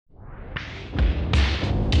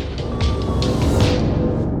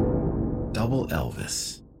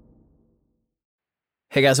Elvis.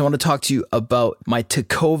 Hey guys, I want to talk to you about my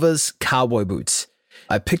Tecovas cowboy boots.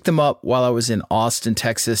 I picked them up while I was in Austin,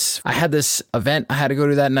 Texas. I had this event I had to go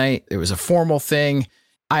to that night. It was a formal thing.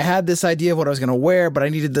 I had this idea of what I was going to wear, but I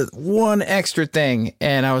needed the one extra thing.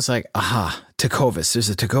 And I was like, Tecovas. There's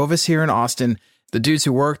a Tecovas here in Austin. The dudes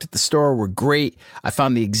who worked at the store were great. I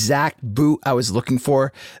found the exact boot I was looking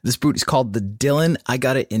for. This boot is called the Dylan. I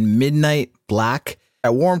got it in midnight black. I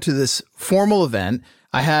wore them to this formal event.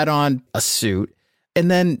 I had on a suit. And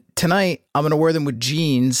then tonight, I'm going to wear them with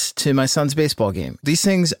jeans to my son's baseball game. These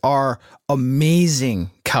things are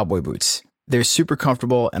amazing cowboy boots. They're super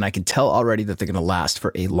comfortable, and I can tell already that they're going to last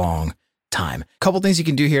for a long time. A couple things you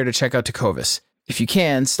can do here to check out Tecovas. If you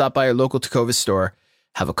can, stop by your local Tecovas store,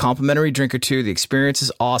 have a complimentary drink or two. The experience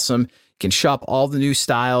is awesome. You can shop all the new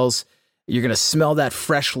styles. You're going to smell that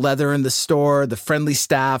fresh leather in the store. The friendly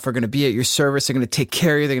staff are going to be at your service. They're going to take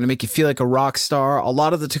care of you. They're going to make you feel like a rock star. A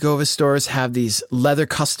lot of the Tecovas stores have these leather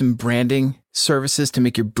custom branding services to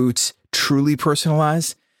make your boots truly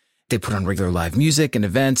personalized. They put on regular live music and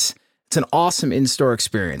events. It's an awesome in-store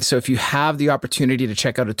experience. So if you have the opportunity to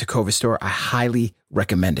check out a Tecovas store, I highly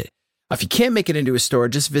recommend it. If you can't make it into a store,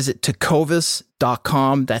 just visit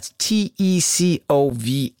tecovas.com. That's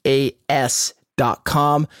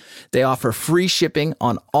TECOVAS.com. They offer free shipping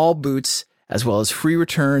on all boots, as well as free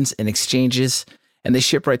returns and exchanges, and they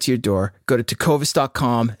ship right to your door. Go to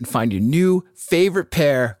tecovas.com and find your new favorite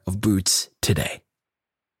pair of boots today.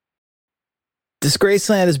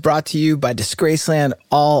 Disgraceland is brought to you by Disgraceland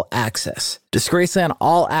All Access. Disgraceland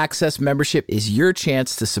All Access membership is your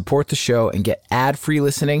chance to support the show and get ad-free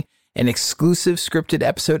listening, an exclusive scripted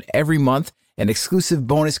episode every month, and exclusive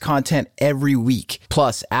bonus content every week,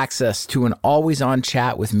 plus access to an always-on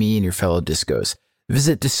chat with me and your fellow discos.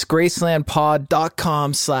 Visit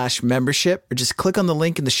disgracelandpod.com/membership or just click on the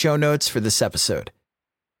link in the show notes for this episode.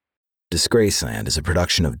 Disgraceland is a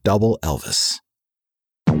production of Double Elvis.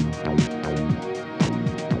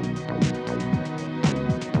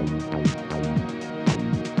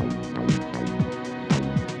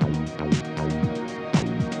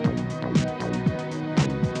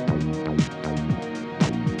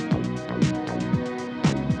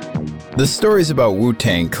 The stories about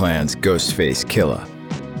Wu-Tang Clan's Ghostface Killah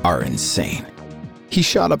are insane. He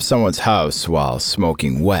shot up someone's house while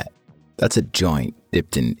smoking wet. That's a joint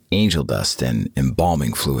dipped in angel dust and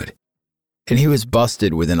embalming fluid. And he was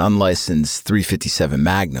busted with an unlicensed .357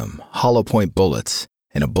 Magnum, hollow point bullets,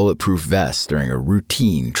 and a bulletproof vest during a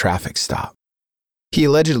routine traffic stop. He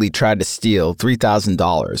allegedly tried to steal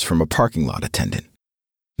 $3,000 from a parking lot attendant.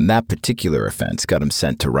 And that particular offense got him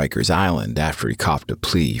sent to Rikers Island after he copped a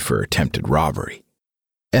plea for attempted robbery.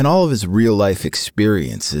 And all of his real-life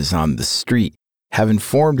experiences on the street have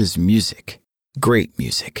informed his music. Great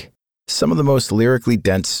music. Some of the most lyrically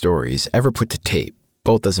dense stories ever put to tape,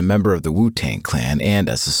 both as a member of the Wu-Tang Clan and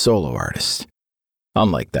as a solo artist.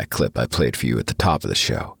 Unlike that clip I played for you at the top of the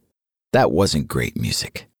show. That wasn't great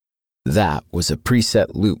music. That was a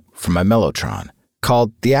preset loop from my Mellotron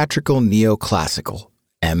called Theatrical Neoclassical,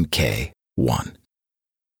 MK1.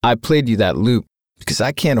 I played you that loop because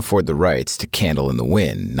I can't afford the rights to Candle in the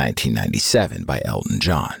Wind, 1997 by Elton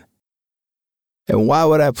John. And why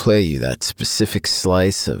would I play you that specific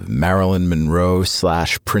slice of Marilyn Monroe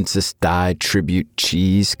 / Princess Di tribute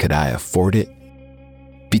cheese could I afford it?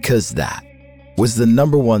 Because that was the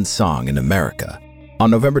 #1 song in America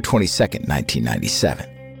on November 22nd, 1997.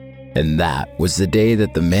 And that was the day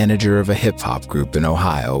that the manager of a hip-hop group in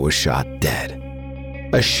Ohio was shot dead.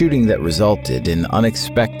 A shooting that resulted in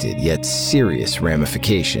unexpected yet serious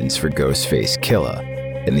ramifications for Ghostface Killah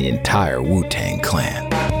and the entire Wu-Tang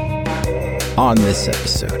Clan. On this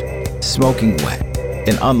episode, Smoking Wet,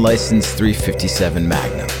 an unlicensed .357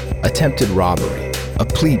 Magnum, attempted robbery, a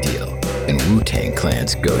plea deal, and Wu-Tang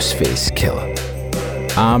Clan's Ghostface Killah.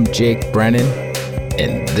 I'm Jake Brennan,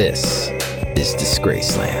 and this is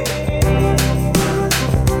Disgraceland.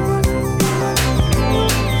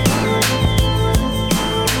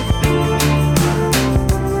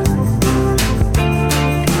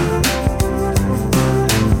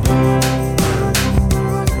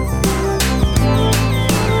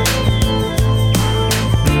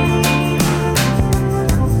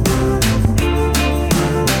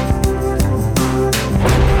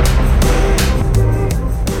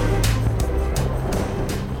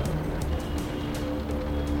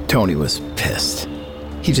 Tony was pissed.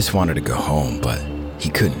 He just wanted to go home, but he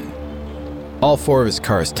couldn't. All 4 of his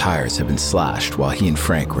car's tires had been slashed while he and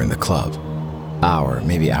Frank were in the club. Hour,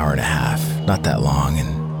 maybe hour and a half, not that long,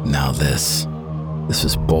 and now this. This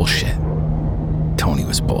was bullshit. Tony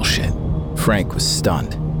was bullshit. Frank was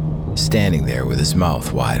stunned. standing there with his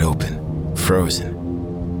mouth wide open,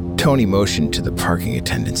 frozen. Tony motioned to the parking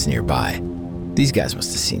attendants nearby. These guys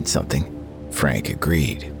must have seen something. Frank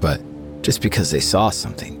agreed, but just because they saw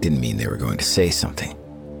something didn't mean they were going to say something.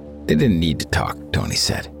 They didn't need to talk, Tony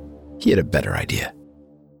said. He had a better idea.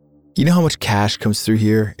 You know how much cash comes through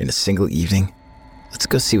here in a single evening? Let's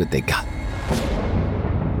go see what they got.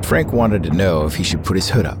 Frank wanted to know if he should put his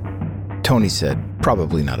hood up. Tony said,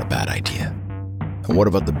 probably not a bad idea. And what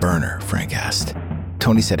about the burner? Frank asked.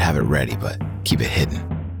 Tony said have it ready, but keep it hidden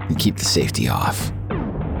and keep the safety off.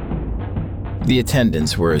 The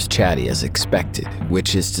attendants were as chatty as expected,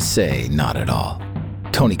 which is to say, not at all.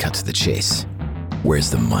 Tony cut to the chase.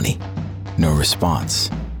 Where's the money? No response.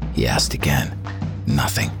 He asked again.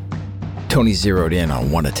 Nothing. Tony zeroed in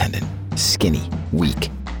on one attendant. Skinny, weak.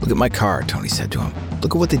 Look at my car, Tony said to him.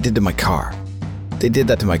 Look at what they did to my car. They did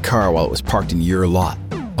that to my car while it was parked in your lot,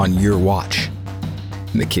 on your watch.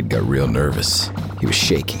 And the kid got real nervous. He was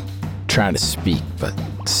shaking, trying to speak, but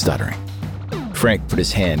stuttering. Frank put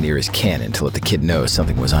his hand near his cannon to let the kid know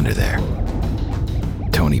something was under there.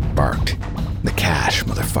 Tony barked. The cash,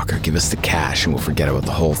 motherfucker. Give us the cash and we'll forget about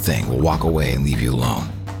the whole thing. We'll walk away and leave you alone.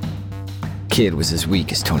 Kid was as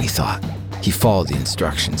weak as Tony thought. He followed the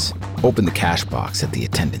instructions, opened the cash box at the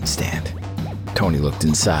attendant stand. Tony looked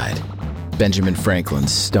inside. Benjamin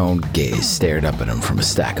Franklin's stoned gaze stared up at him from a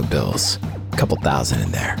stack of bills. A couple thousand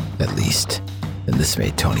in there, at least. And this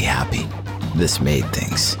made Tony happy. This made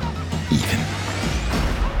things even.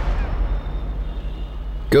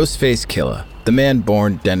 Ghostface Killah, the man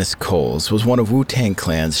born Dennis Coles, was one of Wu-Tang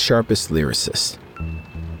Clan's sharpest lyricists.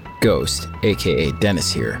 Ghost, aka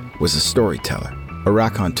Dennis here, was a storyteller, a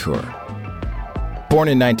raconteur. Born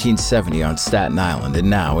in 1970 on Staten Island and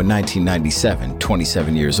now in 1997,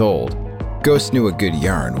 27 years old, Ghost knew a good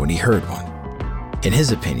yarn when he heard one. In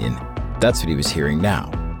his opinion, that's what he was hearing now.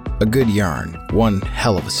 A good yarn, one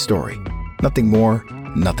hell of a story. Nothing more,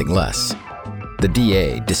 nothing less. The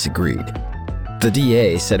DA disagreed. The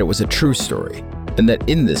DA said it was a true story, and that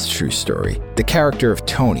in this true story, the character of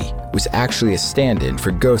Tony was actually a stand-in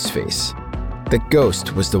for Ghostface. That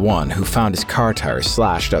Ghost was the one who found his car tires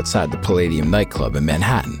slashed outside the Palladium nightclub in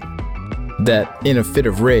Manhattan. That, in a fit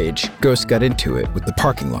of rage, Ghost got into it with the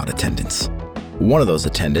parking lot attendants. One of those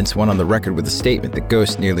attendants went on the record with a statement that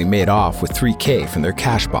Ghost nearly made off with $3,000 from their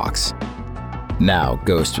cash box. Now,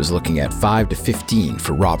 Ghost was looking at 5 to 15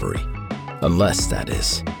 for robbery. Unless, that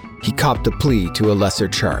is, he copped a plea to a lesser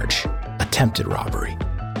charge, attempted robbery.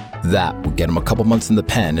 That would get him a couple months in the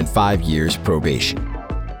pen and 5 years probation.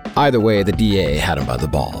 Either way, the DA had him by the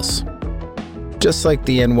balls. Just like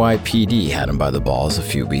the NYPD had him by the balls a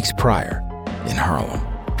few weeks prior, in Harlem.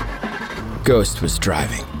 Ghost was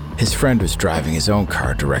driving. His friend was driving his own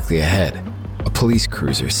car directly ahead. A police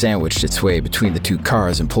cruiser sandwiched its way between the two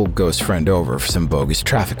cars and pulled Ghost's friend over for some bogus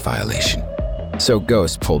traffic violation. So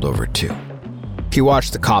Ghost pulled over too. He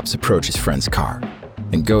watched the cops approach his friend's car.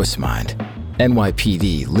 In Ghost's mind,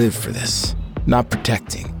 NYPD lived for this. Not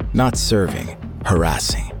protecting, not serving,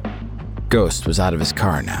 harassing. Ghost was out of his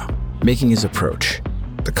car now, making his approach.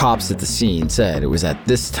 The cops at the scene said it was at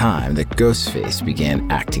this time that Ghostface began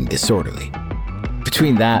acting disorderly.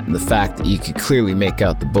 Between that and the fact that you could clearly make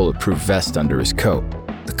out the bulletproof vest under his coat,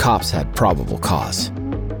 the cops had probable cause.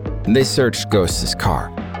 And they searched Ghost's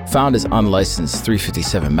car, found his unlicensed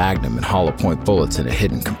 .357 Magnum and hollow point bullets in a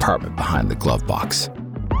hidden compartment behind the glove box.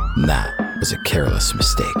 And that was a careless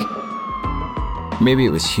mistake. Maybe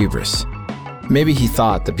it was hubris. Maybe he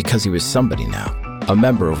thought that because he was somebody now, a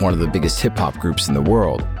member of one of the biggest hip-hop groups in the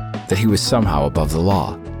world, that he was somehow above the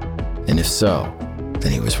law. And if so,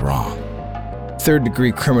 then he was wrong.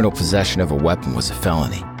 Third-degree criminal possession of a weapon was a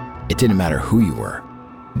felony. It didn't matter who you were.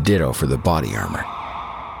 Ditto for the body armor.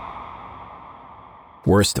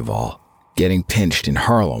 Worst of all, getting pinched in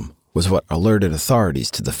Harlem was what alerted authorities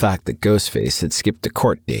to the fact that Ghostface had skipped the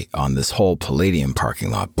court date on this whole Palladium parking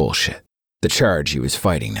lot bullshit, the charge he was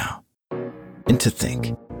fighting now. And to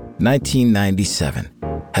think, 1997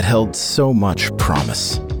 had held so much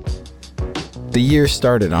promise. The year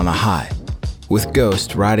started on a high, with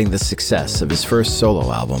Ghost riding the success of his first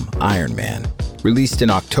solo album, Iron Man, released in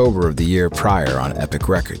October of the year prior on Epic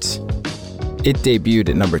Records. It debuted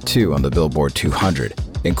at number 2 on the Billboard 200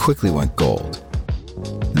 and quickly went gold.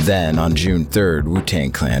 Then, on June 3rd,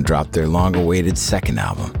 Wu-Tang Clan dropped their long-awaited second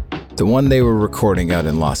album, the one they were recording out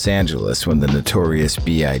in Los Angeles when the notorious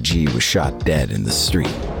B.I.G. was shot dead in the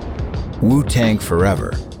street. Wu-Tang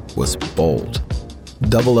Forever was bold.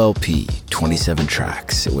 Double LP, 27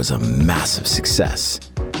 tracks, it was a massive success.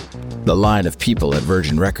 The line of people at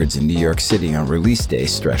Virgin Records in New York City on release day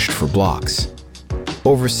stretched for blocks.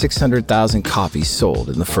 Over 600,000 copies sold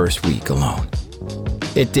in the first week alone.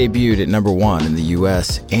 It debuted at number 1 in the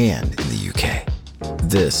US and in the UK.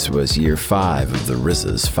 This was year 5 of the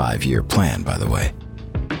RZA's 5-year plan, by the way.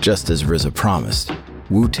 Just as RZA promised,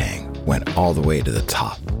 Wu-Tang went all the way to the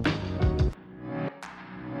top.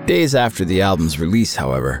 Days after the album's release,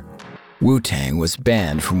 however, Wu-Tang was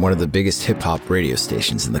banned from one of the biggest hip-hop radio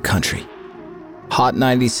stations in the country. Hot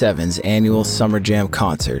 97's annual Summer Jam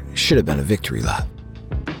concert should have been a victory lap.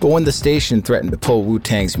 But when the station threatened to pull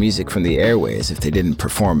Wu-Tang's music from the airways if they didn't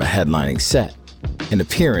perform a headlining set, an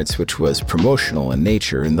appearance which was promotional in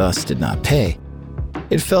nature and thus did not pay,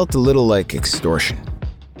 it felt a little like extortion.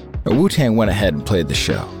 Wu-Tang went ahead and played the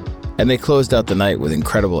show, and they closed out the night with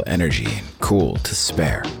incredible energy and cool to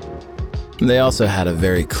spare. And they also had a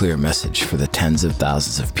very clear message for the tens of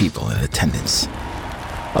thousands of people in attendance.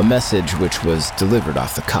 A message which was delivered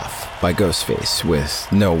off the cuff by Ghostface with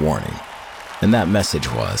no warning. And that message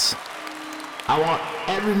was, I want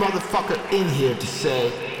every motherfucker in here to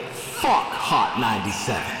say, fuck Hot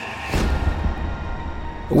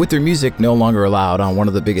 97. With their music no longer allowed on one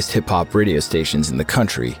of the biggest hip-hop radio stations in the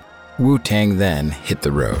country, Wu-Tang then hit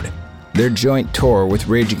the road. Their joint tour with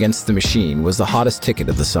Rage Against the Machine was the hottest ticket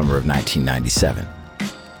of the summer of 1997.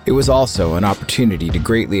 It was also an opportunity to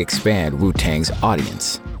greatly expand Wu-Tang's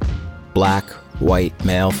audience. Black, white,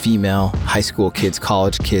 male, female, high school kids,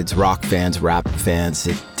 college kids, rock fans, rap fans,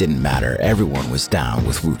 it didn't matter. Everyone was down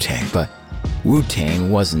with Wu-Tang, but Wu-Tang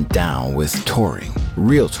wasn't down with touring.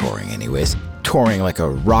 Real touring, anyways. Touring like a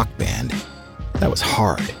rock band. That was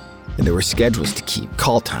hard. And there were schedules to keep,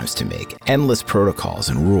 call times to make, endless protocols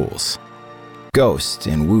and rules. Ghost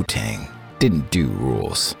and Wu-Tang didn't do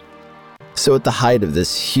rules. So at the height of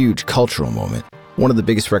this huge cultural moment, one of the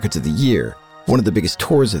biggest records of the year, one of the biggest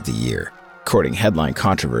tours of the year, courting headline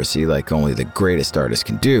controversy like only the greatest artist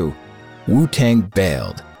can do, Wu-Tang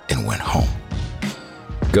bailed and went home.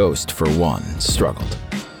 Ghost, for one, struggled.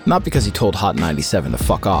 Not because he told Hot 97 to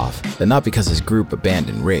fuck off, and not because his group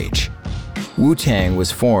abandoned Rage. Wu-Tang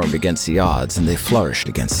was formed against the odds, and they flourished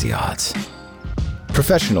against the odds.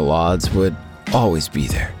 Professional odds would always be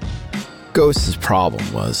there. Ghost's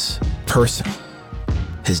problem was personal.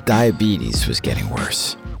 His diabetes was getting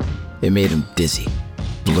worse. It made him dizzy,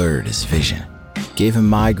 blurred his vision, gave him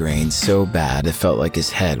migraines so bad it felt like his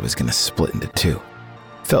head was gonna split into two.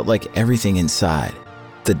 Felt like everything inside,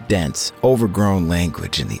 the dense, overgrown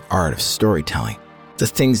language and the art of storytelling, the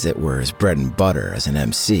things that were his bread and butter as an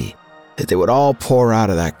MC, that they would all pour out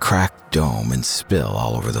of that cracked dome and spill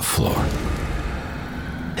all over the floor.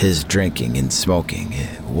 His drinking and smoking,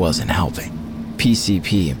 it wasn't helping.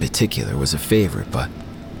 PCP in particular was a favorite, but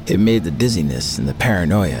it made the dizziness and the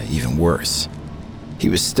paranoia even worse. He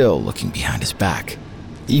was still looking behind his back,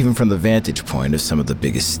 even from the vantage point of some of the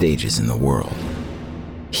biggest stages in the world.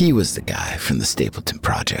 He was the guy from the Stapleton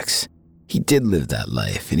Projects. He did live that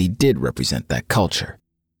life, and he did represent that culture.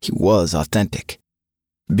 He was authentic.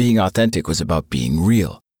 Being authentic was about being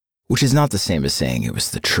real, which is not the same as saying it was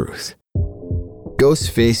the truth.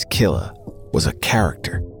 Ghostface Killah was a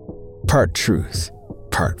character, part truth,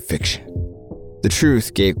 part fiction. The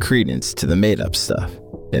truth gave credence to the made-up stuff,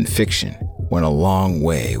 and fiction went a long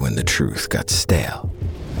way when the truth got stale.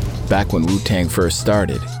 Back when Wu-Tang first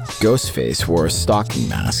started, Ghostface wore a stocking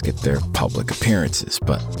mask at their public appearances,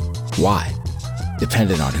 but why?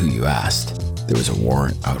 Depended on who you asked. There was a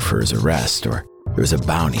warrant out for his arrest, or there was a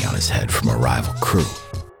bounty on his head from a rival crew.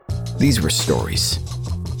 These were stories.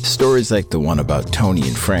 Stories like the one about Tony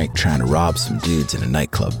and Frank trying to rob some dudes in a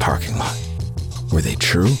nightclub parking lot. Were they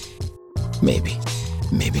true? Maybe.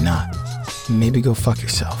 Maybe not. Maybe go fuck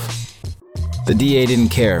yourself. The DA didn't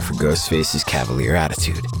care for Ghostface's cavalier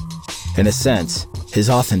attitude. In a sense, his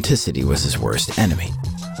authenticity was his worst enemy.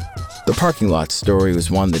 The parking lot story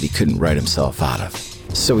was one that he couldn't write himself out of,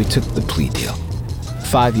 so he took the plea deal.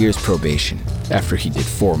 5 years probation after he did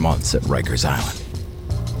 4 months at Rikers Island.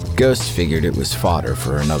 Ghost figured it was fodder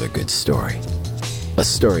for another good story. A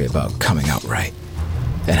story about coming out right,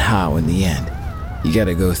 and how, in the end, you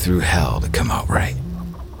gotta go through hell to come out right.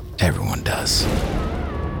 Everyone does.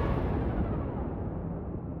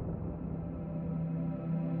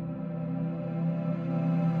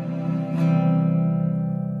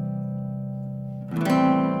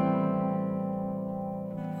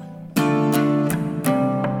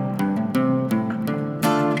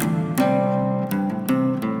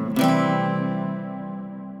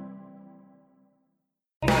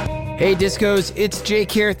 Hey Discos, it's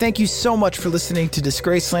Jake here. Thank you so much for listening to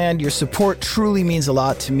Disgraceland. Your support truly means a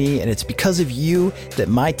lot to me, and it's because of you that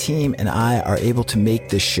my team and I are able to make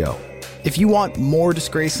this show. If you want more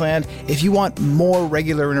Disgraceland, if you want more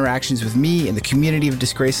regular interactions with me and the community of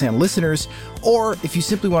Disgraceland listeners, or if you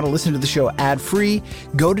simply want to listen to the show ad-free,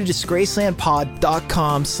 go to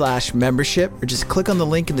disgracelandpod.com/membership or just click on the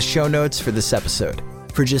link in the show notes for this episode.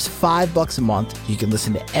 For just $5 a month, you can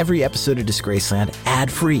listen to every episode of Disgraceland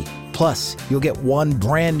ad-free. Plus, you'll get one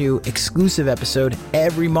brand new exclusive episode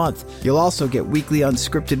every month. You'll also get weekly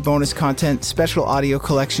unscripted bonus content, special audio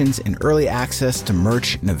collections, and early access to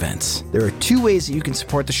merch and events. There are 2 ways that you can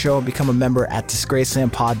support the show and become a member at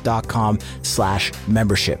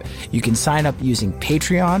disgracelandpod.com/membership. You can sign up using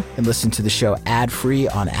Patreon and listen to the show ad-free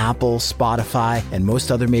on Apple, Spotify, and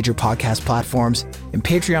most other major podcast platforms. And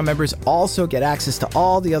Patreon members also get access to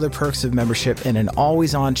all the other perks of membership and an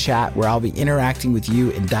always-on chat where I'll be interacting with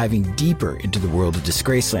you and diving deeper into the world of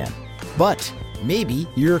Disgraceland. But maybe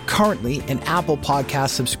you're currently an Apple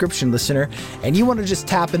Podcast subscription listener and you want to just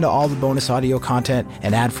tap into all the bonus audio content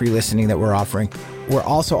and ad-free listening that we're offering. We're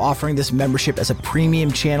also offering this membership as a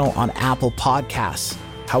premium channel on Apple Podcasts.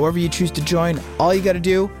 However you choose to join, all you got to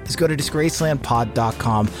do is go to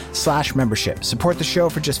disgracelandpod.com/membership. Support the show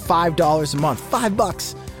for just $5 a month,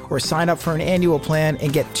 $5, or sign up for an annual plan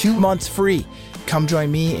and get 2 months free. Come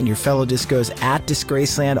join me and your fellow discos at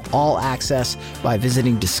Disgraceland All Access by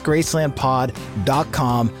visiting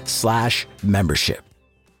disgracelandpod.com/membership.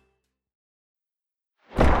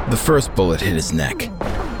 The first bullet hit his neck.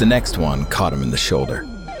 The next one caught him in the shoulder.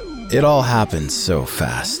 It all happened so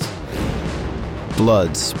fast.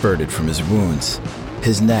 Blood spurted from his wounds.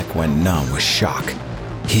 His neck went numb with shock.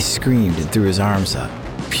 He screamed and threw his arms up,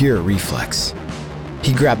 pure reflex.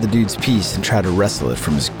 He grabbed the dude's piece and tried to wrestle it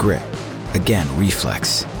from his grip. Again,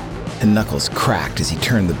 reflex. The knuckles cracked as he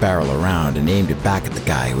turned the barrel around and aimed it back at the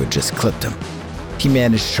guy who had just clipped him. He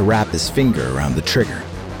managed to wrap his finger around the trigger,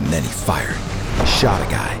 and then he fired. Shot a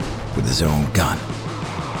guy with his own gun.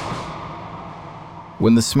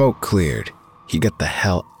 When the smoke cleared, he got the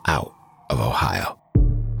hell out of Ohio.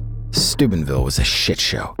 Steubenville was a shit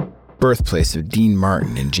show. Birthplace of Dean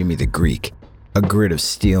Martin and Jimmy the Greek. A grid of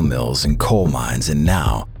steel mills and coal mines, and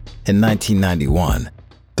now, in 1991,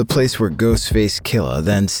 the place where Ghostface Killah,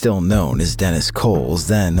 then still known as Dennis Coles,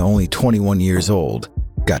 then only 21 years old,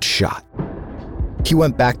 got shot. He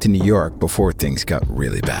went back to New York before things got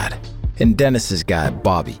really bad. And Dennis's guy,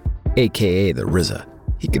 Bobby, aka the RZA,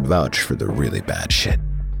 he could vouch for the really bad shit.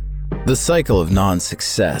 The cycle of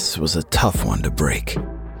non-success was a tough one to break.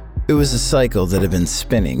 It was a cycle that had been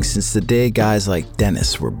spinning since the day guys like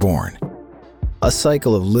Dennis were born. A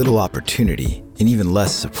cycle of little opportunity and even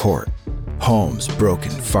less support. Homes broken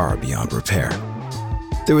far beyond repair.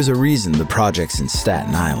 There was a reason the projects in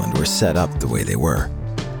Staten Island were set up the way they were.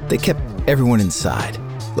 They kept everyone inside,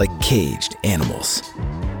 like caged animals.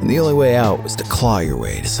 And the only way out was to claw your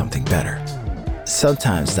way to something better.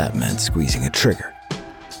 Sometimes that meant squeezing a trigger.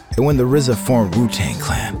 And when the RZA formed Wu-Tang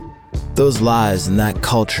Clan, those lives and that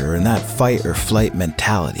culture and that fight or flight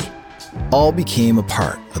mentality all became a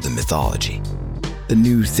part of the mythology. The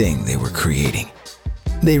new thing they were creating.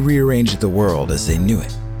 They rearranged the world as they knew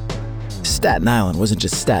it. Staten Island wasn't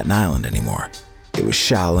just Staten Island anymore. It was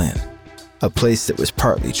Shaolin, a place that was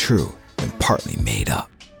partly true and partly made up.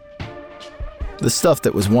 The stuff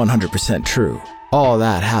that was 100% true, all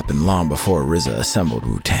that happened long before RZA assembled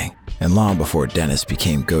Wu-Tang, and long before Dennis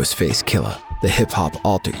became Ghostface Killah, the hip-hop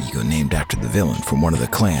alter ego named after the villain from one of the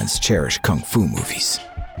Klan's cherished kung fu movies.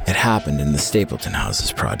 It happened in the Stapleton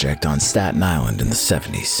Houses project on Staten Island in the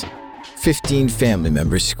 70s. 15 family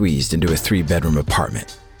members squeezed into a 3-bedroom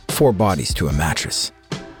apartment, 4 bodies to a mattress,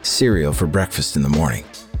 cereal for breakfast in the morning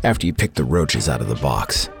after you pick the roaches out of the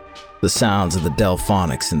box, the sounds of the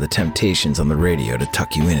Delphonics and the Temptations on the radio to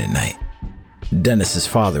tuck you in at night. Dennis's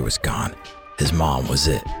father was gone. His mom was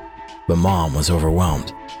it. But Mom was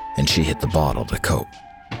overwhelmed, and she hit the bottle to cope.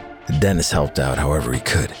 Dennis helped out however he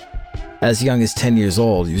could. As young as 10 years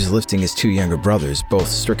old, he was lifting his 2 younger brothers, both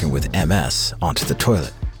stricken with MS, onto the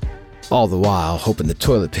toilet. All the while, hoping the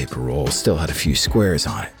toilet paper roll still had a few squares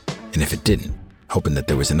on it, and if it didn't, hoping that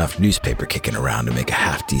there was enough newspaper kicking around to make a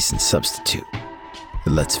half-decent substitute.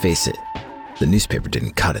 But let's face it, the newspaper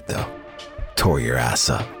didn't cut it though. Tore your ass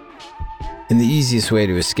up. And the easiest way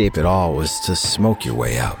to escape it all was to smoke your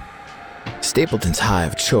way out. Stapleton's high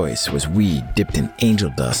of choice was weed dipped in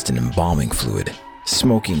angel dust and embalming fluid.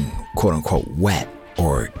 Smoking, quote-unquote, wet,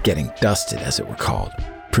 or getting dusted as it were called,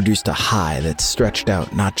 produced a high that stretched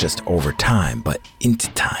out not just over time, but into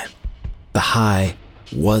time. The high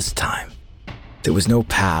was time. There was no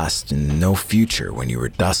past and no future when you were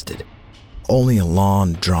dusted. Only a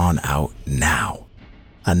long, drawn-out now.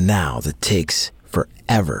 A now that takes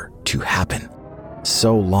forever to happen.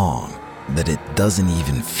 So long that it doesn't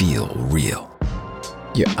even feel real.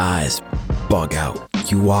 Your eyes bug out.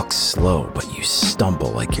 You walk slow, but you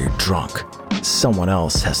stumble like you're drunk. Someone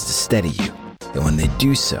else has to steady you, and when they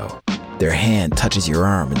do so, their hand touches your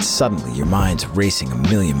arm and suddenly your mind's racing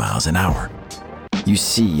 1,000,000 miles an hour. You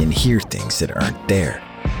see and hear things that aren't there.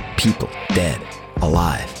 People dead,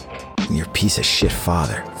 alive, and your piece of shit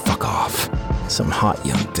father, fuck off. Some hot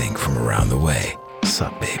young thing from around the way.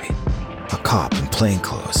 Sup, baby? A cop in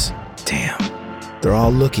plainclothes. Damn, they're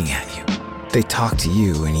all looking at you. They talk to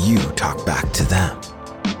you and you talk back to them.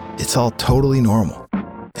 It's all totally normal.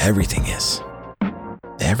 Everything is.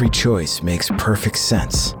 Every choice makes perfect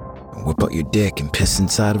sense. Whip out your dick and piss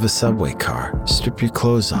inside of a subway car. Strip your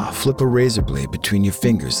clothes off, flip a razor blade between your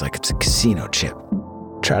fingers like it's a casino chip.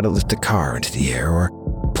 Try to lift a car into the air or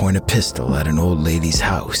point a pistol at an old lady's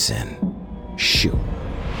house and shoot.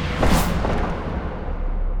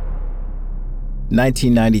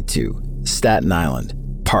 1992, Staten Island,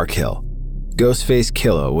 Park Hill. Ghostface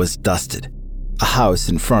Killah was dusted. A house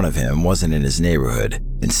in front of him wasn't in his neighborhood,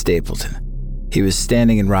 in Stapleton. He was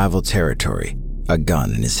standing in rival territory, a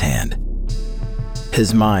gun in his hand.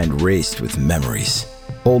 His mind raced with memories,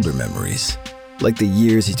 older memories, like the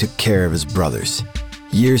years he took care of his brothers,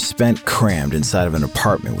 years spent crammed inside of an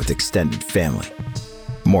apartment with extended family.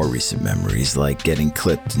 More recent memories like getting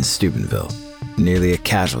clipped in Steubenville, nearly a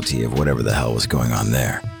casualty of whatever the hell was going on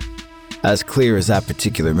there. As clear as that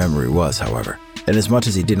particular memory was, however, and as much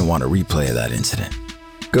as he didn't want to replay that incident,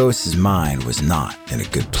 Ghost's mind was not in a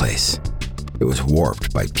good place. It was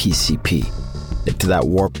warped by PCP. And to that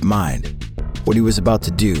warped mind, what he was about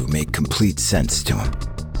to do made complete sense to him.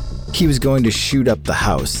 He was going to shoot up the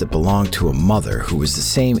house that belonged to a mother who was the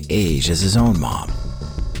same age as his own mom.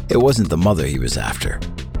 It wasn't the mother he was after.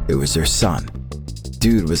 It was their son.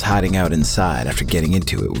 Dude was hiding out inside after getting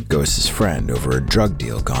into it with Ghost's friend over a drug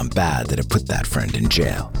deal gone bad that had put that friend in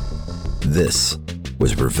jail. This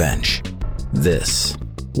was revenge. This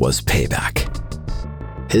was payback.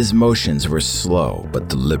 His motions were slow but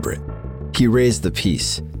deliberate. He raised the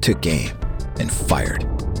piece, took aim, and fired.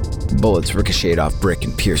 Bullets ricocheted off brick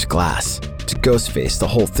and pierced glass. To Ghostface, the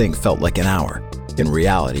whole thing felt like an hour. In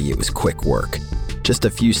reality, it was quick work. Just a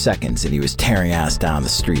few seconds and he was tearing ass down the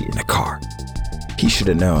street in a car. He should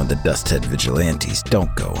have known that dusthead vigilantes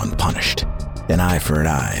don't go unpunished. An eye for an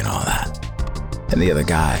eye and all that. And the other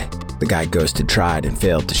guy, the guy Ghost had tried and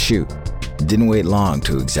failed to shoot, didn't wait long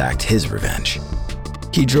to exact his revenge.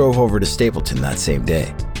 He drove over to Stapleton that same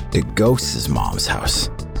day, to Ghost's mom's house,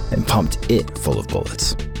 and pumped it full of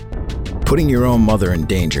bullets. Putting your own mother in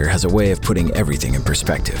danger has a way of putting everything in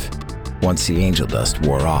perspective. Once the angel dust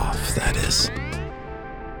wore off, that is.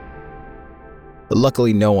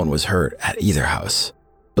 Luckily, no one was hurt at either house,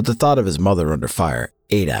 but the thought of his mother under fire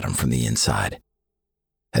ate at him from the inside.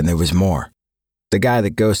 And there was more. The guy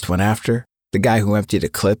that Ghost went after, the guy who emptied a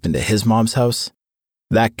clip into his mom's house,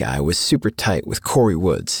 that guy was super tight with Corey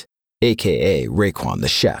Woods, aka Raekwon the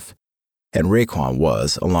Chef, and Raekwon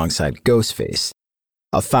was, alongside Ghostface,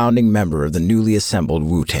 a founding member of the newly assembled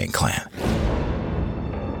Wu-Tang Clan.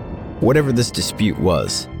 Whatever this dispute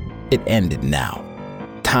was, it ended now.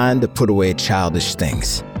 Time to put away childish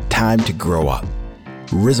things. Time to grow up.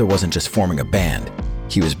 RZA wasn't just forming a band,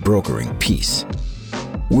 he was brokering peace.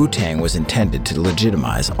 Wu-Tang was intended to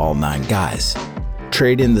legitimize all 9 guys,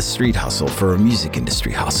 trade in the street hustle for a music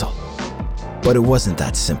industry hustle. But it wasn't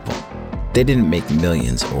that simple. They didn't make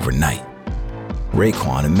millions overnight.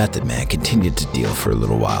 Raekwon and Method Man continued to deal for a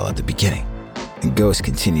little while at the beginning, and Ghost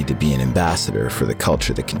continued to be an ambassador for the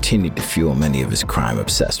culture that continued to fuel many of his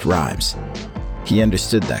crime-obsessed rhymes. He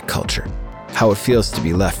understood that culture, how it feels to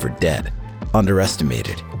be left for dead,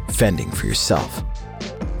 underestimated, fending for yourself.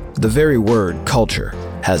 The very word culture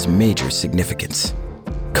has major significance.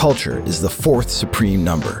 Culture is the 4th supreme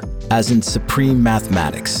number, as in supreme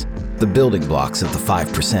mathematics, the building blocks of the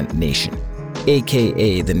 5% nation,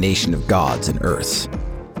 aka the nation of gods and earths.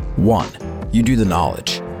 1, you do the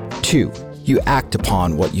knowledge. 2, you act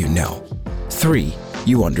upon what you know. 3,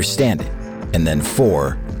 you understand it. And then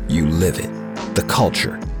 4, you live it. The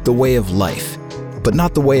culture, the way of life, but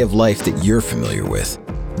not the way of life that you're familiar with.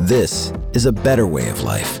 This is a better way of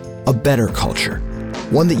life, a better culture,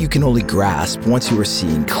 one that you can only grasp once you are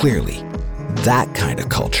seeing clearly. That kind of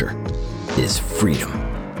culture is freedom.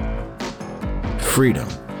 Freedom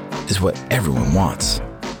is what everyone wants.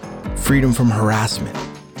 Freedom from harassment,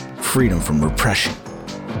 freedom from repression,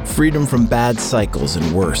 freedom from bad cycles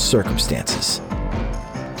and worse circumstances.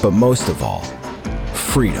 But most of all,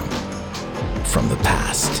 freedom from the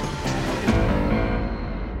past.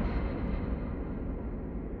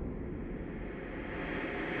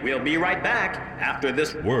 We'll be right back after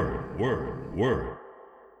this word.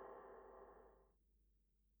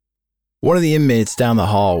 One of the inmates down the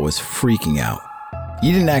hall was freaking out.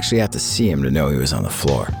 You didn't actually have to see him to know he was on the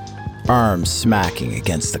floor. Arms smacking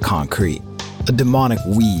against the concrete. A demonic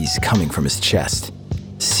wheeze coming from his chest.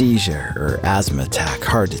 Seizure or asthma attack,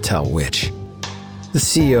 hard to tell which. The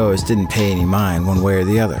COs didn't pay any mind one way or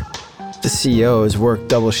the other. The COs worked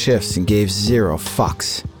double shifts and gave zero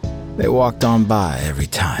fucks. They walked on by every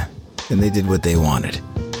time, and they did what they wanted.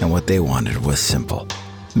 And what they wanted was simple.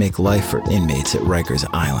 Make life for inmates at Rikers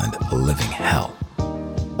Island a living hell.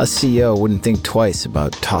 A CO wouldn't think twice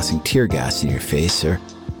about tossing tear gas in your face or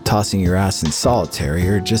tossing your ass in solitary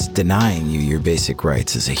or just denying you your basic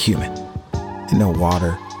rights as a human. And no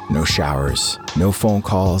water, no showers, no phone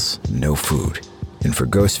calls, no food. And for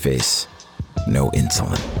Ghostface, no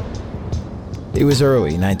insulin. It was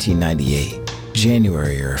early 1998,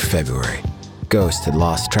 January or February. Ghost had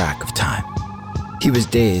lost track of time. He was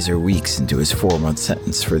days or weeks into his 4-month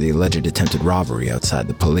sentence for the alleged attempted robbery outside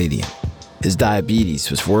the Palladium. His diabetes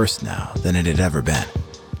was worse now than it had ever been.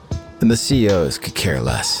 And the COs could care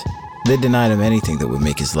less. They denied him anything that would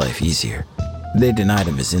make his life easier. They denied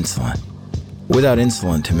him his insulin. Without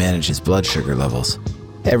insulin to manage his blood sugar levels,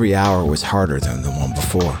 every hour was harder than the one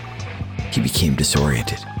before. He became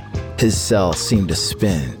disoriented. His cell seemed to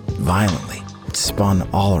spin violently. It spun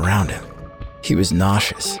all around him. He was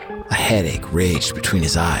nauseous. A headache raged between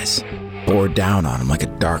his eyes, bore down on him like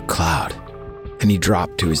a dark cloud. And he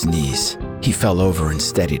dropped to his knees. He fell over and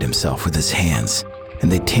steadied himself with his hands, and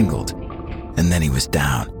they tingled. And then he was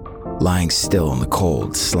down, lying still on the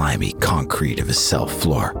cold, slimy concrete of his cell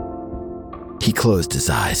floor. He closed his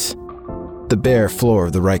eyes. The bare floor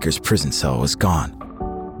of the Rikers prison cell was gone.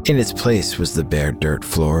 In its place was the bare dirt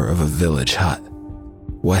floor of a village hut.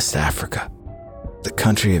 West Africa. The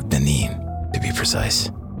country of Benin, to be precise,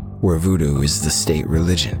 where voodoo is the state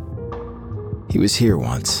religion. He was here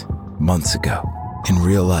once, months ago, in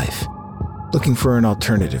real life, looking for an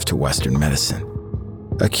alternative to Western medicine.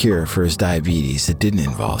 A cure for his diabetes that didn't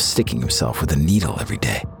involve sticking himself with a needle every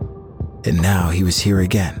day. And now he was here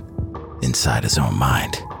again, inside his own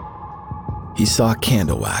mind. He saw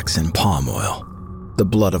candle wax and palm oil, the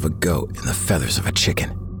blood of a goat and the feathers of a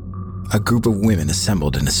chicken. A group of women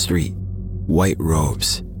assembled in a street, white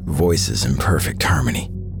robes, voices in perfect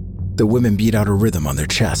harmony. The women beat out a rhythm on their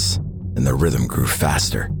chests, and the rhythm grew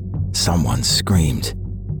faster. Someone screamed.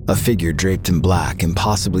 A figure draped in black,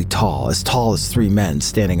 impossibly tall as 3 men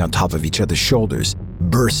standing on top of each other's shoulders,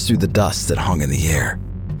 burst through the dust that hung in the air.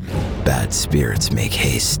 Bad spirits make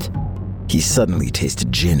haste. He suddenly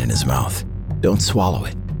tasted gin in his mouth. Don't swallow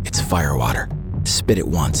it. It's firewater. Spit it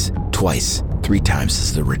once, twice, 3 times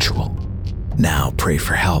is the ritual. Now pray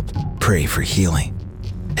for help. Pray for healing.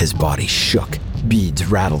 His body shook. Beads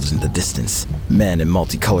rattled in the distance. Men in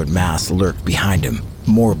multicolored masks lurked behind him.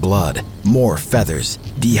 More blood, more feathers,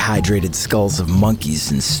 dehydrated skulls of monkeys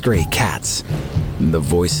and stray cats. The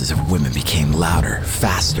voices of women became louder,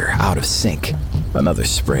 faster, out of sync. Another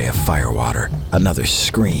spray of firewater, another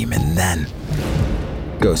scream, and then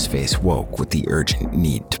Ghostface woke with the urgent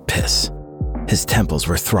need to piss. His temples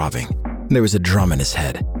were throbbing. There was a drum in his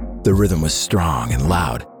head. The rhythm was strong and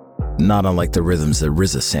loud, not unlike the rhythms that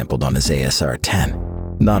RZA sampled on his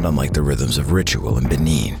ASR-10, not unlike the rhythms of ritual in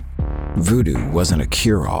Benin. Voodoo wasn't a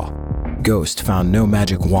cure-all. Ghost found no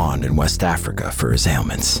magic wand in West Africa for his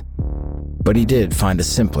ailments. But he did find a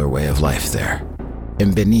simpler way of life there.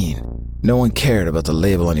 In Benin, no one cared about the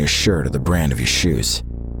label on your shirt or the brand of your shoes.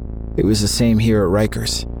 It was the same here at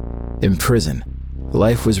Rikers. In prison,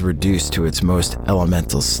 life was reduced to its most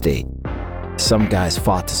elemental state. Some guys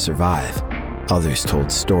fought to survive. Others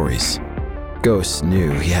told stories. Ghost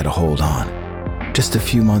knew he had to hold on. Just a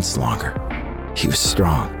few months longer. He was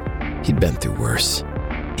strong. He'd been through worse.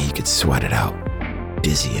 He could sweat it out.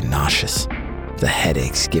 Dizzy and nauseous. The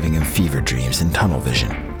headaches giving him fever dreams and tunnel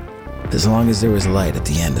vision. As long as there was light at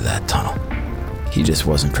the end of that tunnel. He just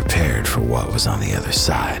wasn't prepared for what was on the other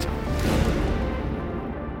side.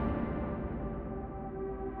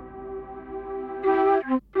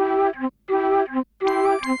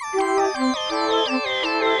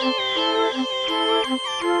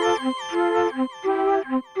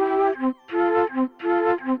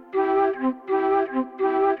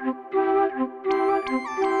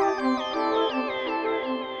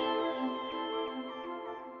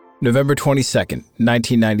 November 22nd,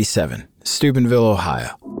 1997, Steubenville,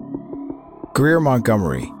 Ohio. Greer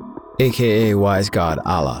Montgomery, aka Wise God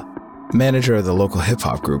Allah, manager of the local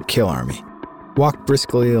hip-hop group Kill Army, walked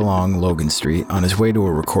briskly along Logan Street on his way to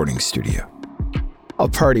a recording studio. A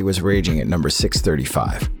party was raging at number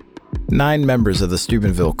 635. 9 members of the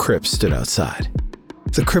Steubenville Crips stood outside.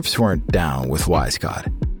 The Crips weren't down with Wise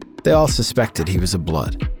God. They all suspected he was a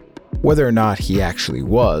Blood. Whether or not he actually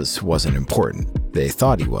wasn't important. They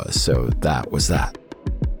thought he was, so that was that.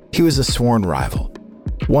 He was a sworn rival.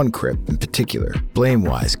 One Crip, in particular, blamed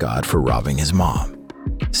Wise God for robbing his mom.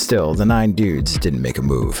 Still, the 9 dudes didn't make a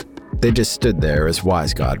move. They just stood there as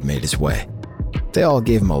Wise God made his way. They all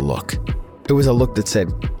gave him a look. It was a look that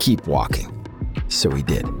said, "Keep walking." So he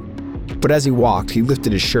did. But as he walked, he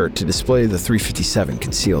lifted his shirt to display the .357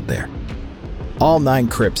 concealed there. All 9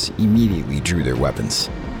 Crips immediately drew their weapons.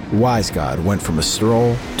 Wise God went from a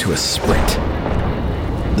stroll to a sprint.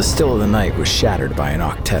 The still of the night was shattered by an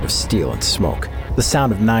octet of steel and smoke, the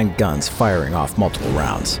sound of 9 guns firing off multiple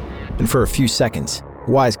rounds. And for a few seconds,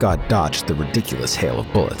 Wise God dodged the ridiculous hail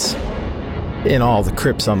of bullets. In all, the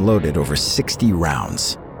Crips unloaded over 60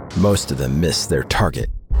 rounds. Most of them missed their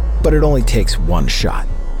target, but it only takes one shot.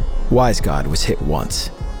 Wise God was hit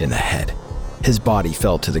once, in the head. His body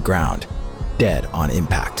fell to the ground, dead on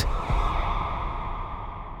impact.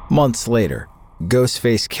 Months later,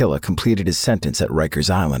 Ghostface Killah completed his sentence at Rikers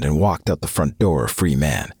Island and walked out the front door a free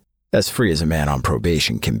man, as free as a man on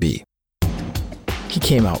probation can be. He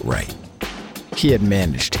came out right. He had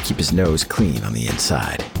managed to keep his nose clean on the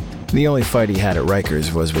inside. The only fight he had at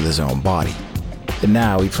Rikers was with his own body. And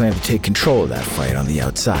now he planned to take control of that fight on the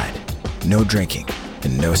outside. No drinking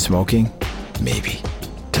and no smoking? Maybe.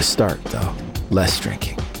 To start, though, less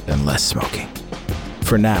drinking and less smoking.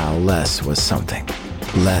 For now, less was something.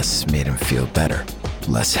 Less made him feel better.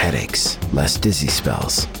 Less headaches, less dizzy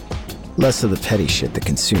spells. Less of the petty shit that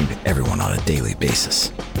consumed everyone on a daily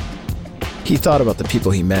basis. He thought about the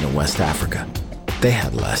people he met in West Africa. They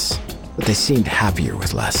had less, but they seemed happier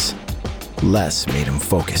with less. Less made him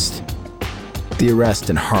focused. The arrest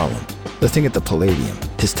in Harlem, the thing at the Palladium,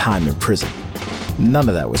 his time in prison. None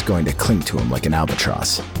of that was going to cling to him like an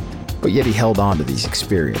albatross. But yet he held on to these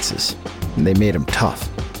experiences, and they made him tough,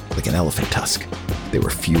 like an elephant tusk. They were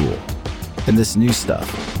fuel. And this new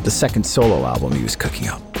stuff, the second solo album he was cooking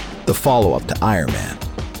up, the follow-up to Iron Man,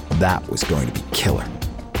 that was going to be killer.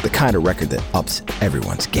 The kind of record that ups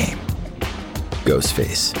everyone's game.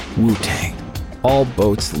 Ghostface, Wu-Tang, all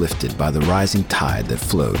boats lifted by the rising tide that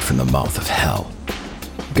flowed from the mouth of hell.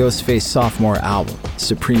 Ghostface's sophomore album,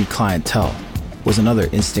 Supreme Clientele, was another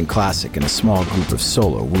instant classic in a small group of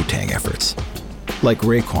solo Wu-Tang efforts. Like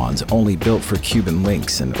Raekwon's Only Built for Cuban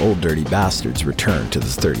Links and Old Dirty Bastards returned to the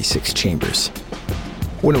 36 chambers.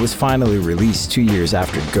 When it was finally released 2 years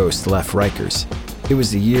after Ghost left Rikers, it was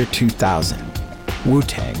the year 2000.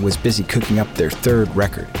 Wu-Tang was busy cooking up their 3rd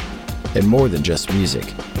record. And more than just music,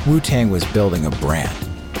 Wu-Tang was building a brand.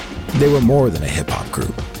 They were more than a hip-hop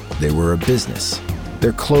group. They were a business.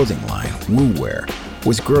 Their clothing line, Wu-Wear,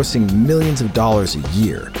 was grossing millions of dollars a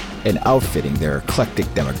year and outfitting their eclectic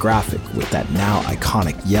demographic with that now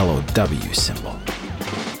iconic yellow W symbol.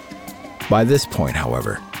 By this point,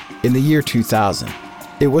 however, in the year 2000,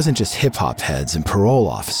 it wasn't just hip-hop heads and parole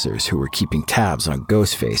officers who were keeping tabs on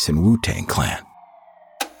Ghostface and Wu-Tang Clan.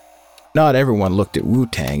 Not everyone looked at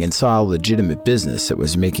Wu-Tang and saw a legitimate business that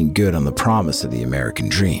was making good on the promise of the American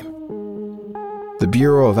dream. The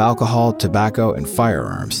Bureau of Alcohol, Tobacco, and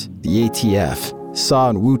Firearms, the ATF, saw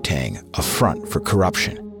in Wu-Tang a front for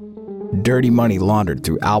corruption. Dirty money laundered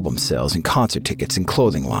through album sales and concert tickets and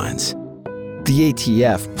clothing lines. The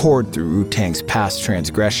ATF poured through Wu-Tang's past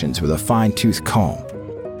transgressions with a fine-tooth comb.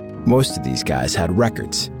 Most of these guys had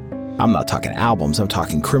records. I'm not talking albums, I'm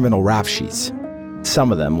talking criminal rap sheets.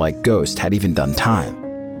 Some of them, like Ghost, had even done time.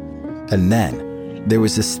 And then, there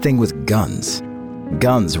was this thing with guns.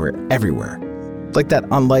 Guns were everywhere. Like that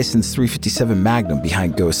unlicensed .357 Magnum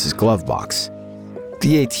behind Ghost's glove box.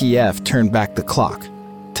 The ATF turned back the clock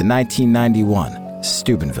to 1991,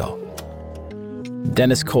 Steubenville.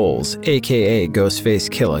 Dennis Coles, a.k.a. Ghostface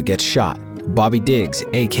Killah, gets shot. Bobby Diggs,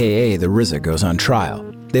 a.k.a. the RZA, goes on trial.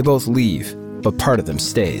 They both leave, but part of them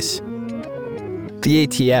stays. The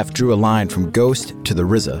ATF drew a line from Ghost to the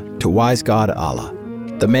RZA to Wise God Allah,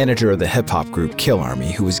 the manager of the hip-hop group Kill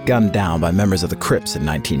Army, who was gunned down by members of the Crips in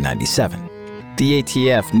 1997. The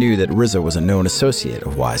ATF knew that RZA was a known associate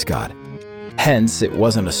of Wise God. Hence, it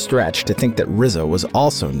wasn't a stretch to think that RZA was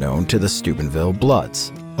also known to the Steubenville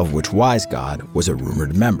Bloods, of which Wise God was a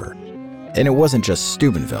rumored member. And it wasn't just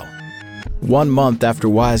Steubenville. 1 month after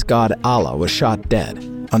Wise God Allah was shot dead,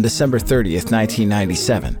 on December 30th,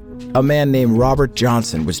 1997, a man named Robert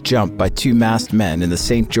Johnson was jumped by 2 masked men in the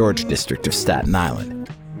St. George district of Staten Island.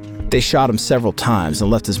 They shot him several times and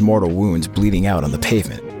left his mortal wounds bleeding out on the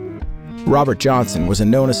pavement. Robert Johnson was a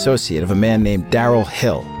known associate of a man named Darrell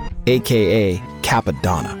Hill, a.k.a.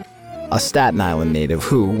 Capadonna. a Staten Island native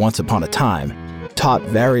who, once upon a time, taught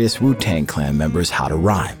various Wu-Tang Clan members how to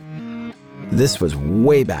rhyme. This was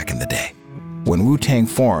way back in the day. When Wu-Tang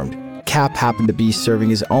formed, Cap happened to be serving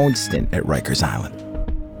his own stint at Rikers Island.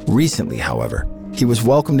 Recently, however, he was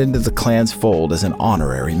welcomed into the Klan's fold as an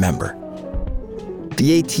honorary member.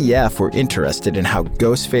 The ATF were interested in how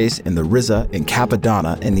Ghostface and the RZA and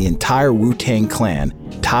Capadonna and the entire Wu-Tang Clan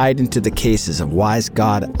tied into the cases of Wise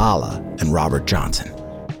God Allah and Robert Johnson.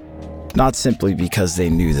 Not simply because they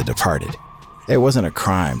knew the departed. It wasn't a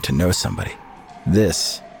crime to know somebody.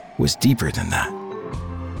 This was deeper than that.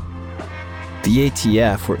 The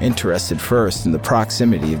ATF were interested first in the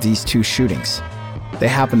proximity of these two shootings. They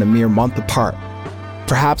happened a mere month apart.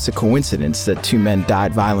 Perhaps a coincidence that two men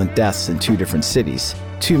died violent deaths in two different cities,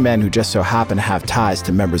 two men who just so happened to have ties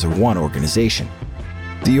to members of one organization,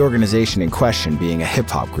 the organization in question being a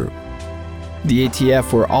hip-hop group. The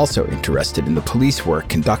ATF were also interested in the police work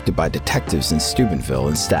conducted by detectives in Steubenville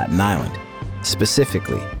and Staten Island,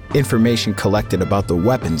 specifically information collected about the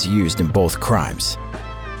weapons used in both crimes.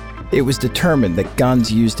 It was determined that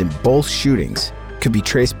guns used in both shootings could be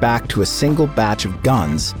traced back to a single batch of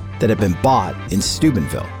guns that had been bought in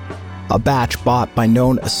Steubenville, a batch bought by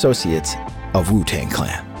known associates of Wu-Tang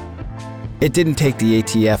Clan. It didn't take the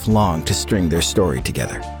ATF long to string their story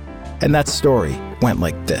together. And that story went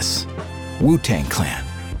like this. Wu-Tang Clan,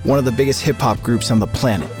 one of the biggest hip-hop groups on the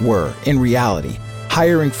planet, were, in reality,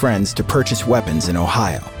 hiring friends to purchase weapons in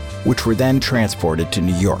Ohio, which were then transported to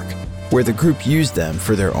New York, where the group used them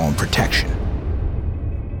for their own protection.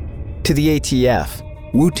 To the ATF,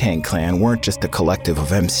 Wu-Tang Clan weren't just a collective of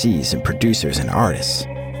MCs and producers and artists.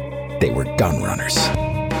 They were gun runners.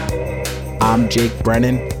 I'm Jake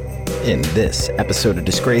Brennan, and this episode of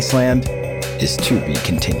Disgraceland is to be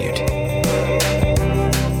continued.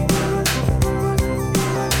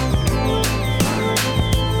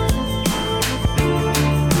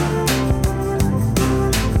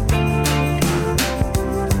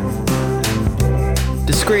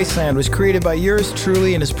 Disgraceland was created by yours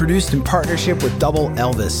truly and is produced in partnership with Double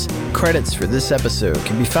Elvis. Credits for this episode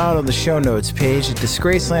can be found on the show notes page at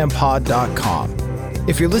disgracelandpod.com.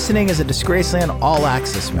 If you're listening as a Disgraceland All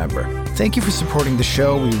Access member, thank you for supporting the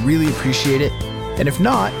show. We really appreciate it. And if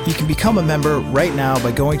not, you can become a member right now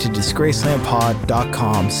by going to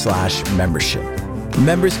disgracelandpod.com/membership.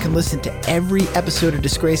 Members can listen to every episode of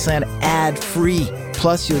Disgraceland ad-free.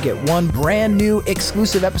 Plus, you'll get one brand new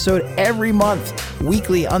exclusive episode every month.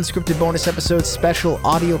 Weekly unscripted bonus episodes, special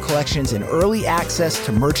audio collections, and early access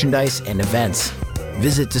to merchandise and events.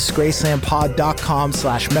 Visit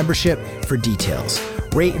disgracelandpod.com/membership for details.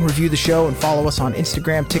 Rate and review the show and follow us on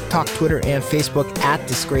Instagram, TikTok, Twitter, and Facebook at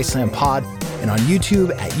DisgracelandPod and on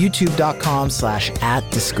YouTube at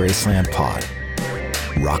youtube.com/@DisgracelandPod.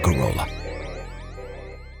 Rock-a-rolla.